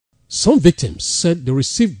Some victims said they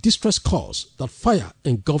received distress calls that fire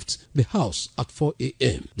engulfed the house at 4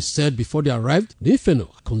 a.m. They said before they arrived, the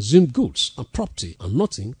inferno consumed goods and property and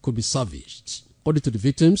nothing could be salvaged. According to the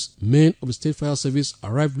victims, men of the State Fire Service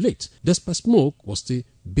arrived late despite smoke was still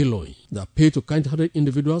billowing. They appealed to kind-hearted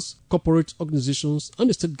individuals, corporate organizations and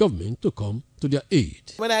the state government to come to their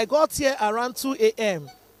aid. When I got here around 2 a.m.,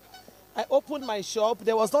 I opened my shop.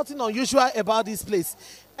 There was nothing unusual about this place.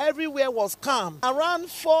 Everywhere was calm. Around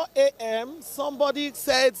 4 a.m., somebody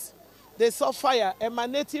said they saw fire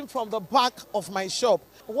emanating from the back of my shop.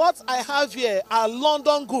 What I have here are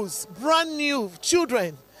London goods, brand new,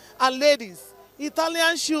 children and ladies.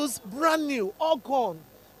 Italian shoes, brand new, all gone.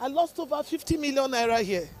 I lost over 50 million naira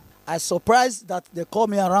here. I surprised that they called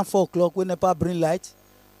me around 4 o'clock when NEPA bring light.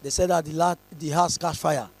 They said that the house catch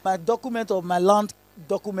fire. My document of my land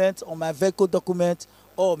document or my vehicle document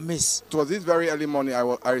all miss. It was this very early morning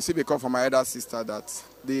I received a call from my elder sister that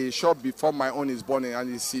the shop before my own is burning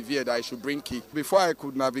and it's severe, that I should bring key. Before I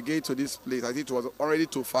could navigate to this place, I think it was already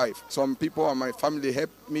 5. Some people and my family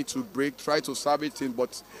helped me to try to salvage it,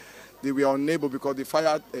 but they were unable because the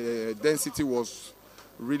fire density was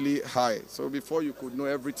really high. So before you could know,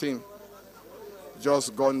 everything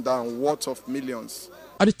just gone down, worth of millions.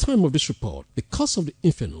 At the time of this report, the cause of the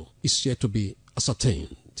inferno is yet to be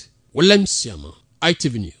ascertained. Willem Siama,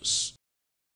 ITV News.